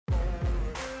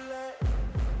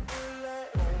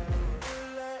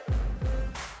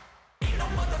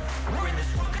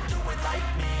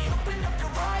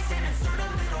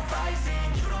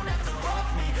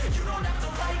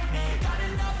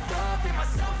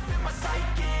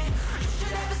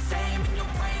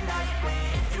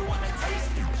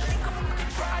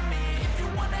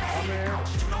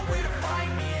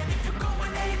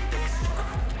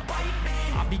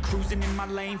cruising in my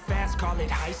lane fast, call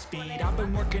it high speed. I've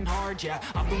been working hard, yeah,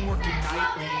 I've been working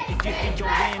nightly. If you think you'll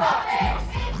win, not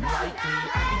likely.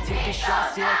 I be taking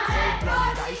shots, yeah,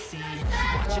 cold-blooded, icy.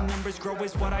 Watching numbers grow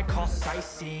is what I call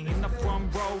sightseeing. In the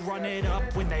front row, run it up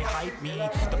when they hype me.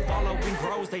 The following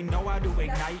grows, they know how to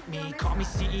ignite me. Call me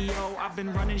CEO, I've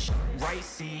been running right,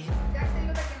 see.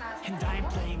 And I ain't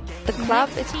playing games. The club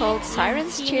is called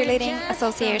SIRENS Cheerleading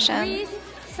Association,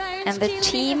 and the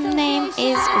team name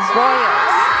is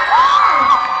Royals.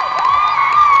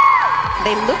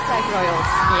 They look like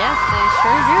royals. Yes, they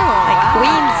sure do. Like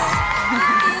queens.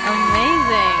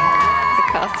 Amazing. The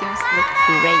costumes look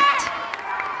great.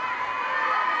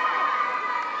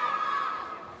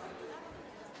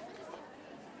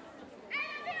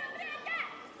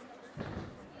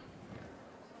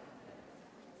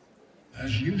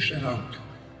 As you set out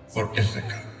for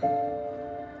Ithaca,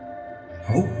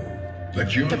 hope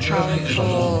that your The journey is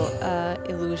alone,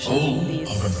 powerful illusion full in these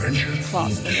of adventure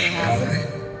plots and that they have.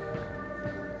 discovery.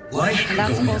 Life's And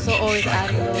that's going also to always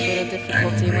adding a little bit of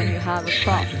difficulty when you have a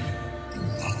prop.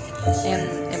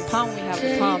 In Palm we have the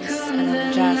props, and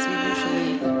in jazz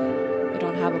we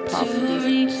don't have a prop for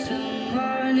these.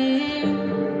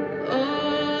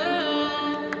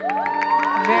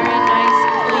 Very nice,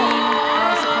 clean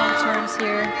contours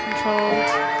here,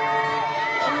 controlled,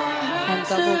 and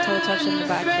double toe touch in the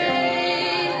back here.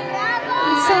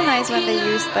 It's so nice when they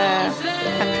use the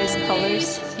country's colors.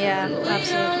 Yeah,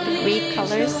 absolutely. The Greek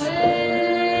colors.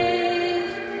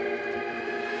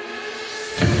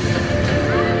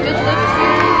 Good look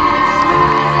here.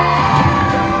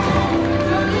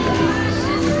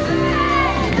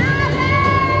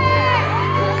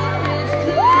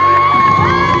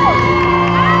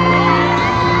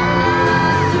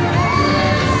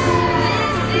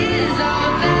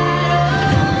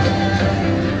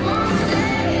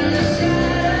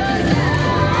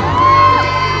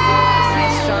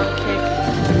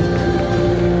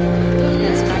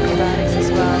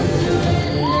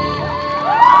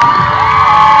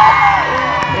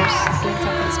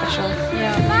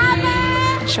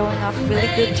 Showing off really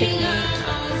good technique,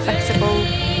 flexible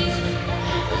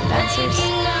dancers.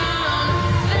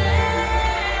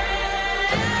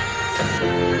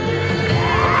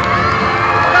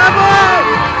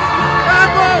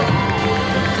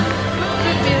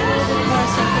 Could be a little bit more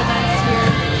synchronized here,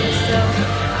 but still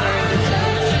very good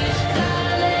dance.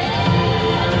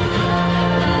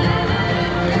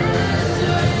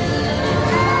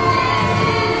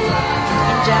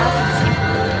 In jazz, it's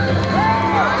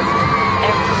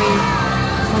every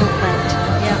movement.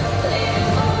 Yeah.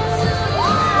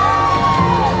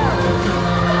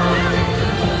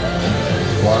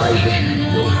 Wise as you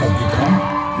will have become,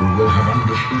 you will have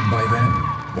understood by then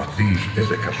what these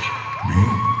Ithacas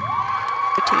mean.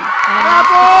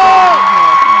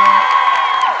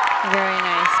 Very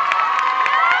nice.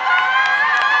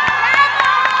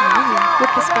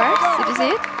 With the scarves, did you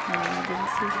see it? No, I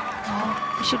didn't see.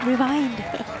 You should rewind.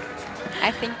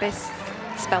 I think this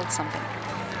spelled something.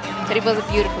 But it was a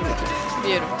beautiful routine.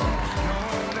 Beautiful.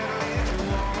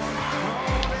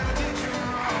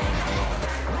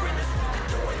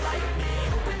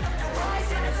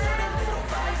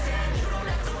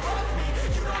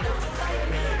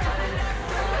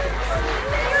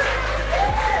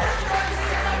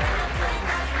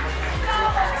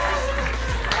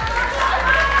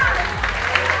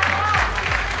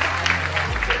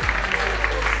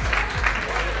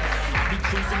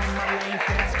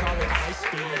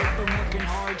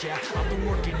 Yeah, I've been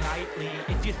working nightly.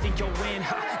 If you think you'll win,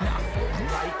 not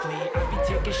likely. I be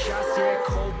taking shots, yeah,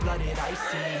 cold-blooded,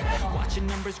 icy. Watching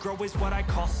numbers grow is what I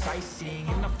call sightseeing.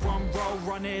 In the front row,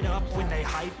 run it up when they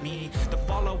hype me. The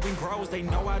following grows, they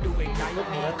know how to ignite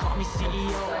me. Call me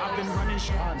CEO, I've been running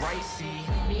right, see.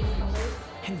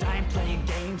 And I ain't playing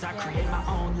games, I create my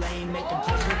own lane, making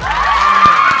plays with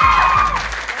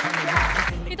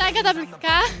Κοιτάει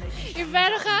καταπληκτικά,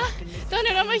 υπέροχα. Το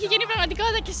όνειρό μου έχει γίνει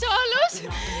πραγματικότητα και σε όλους.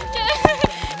 Και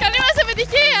καλή μας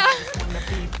επιτυχία!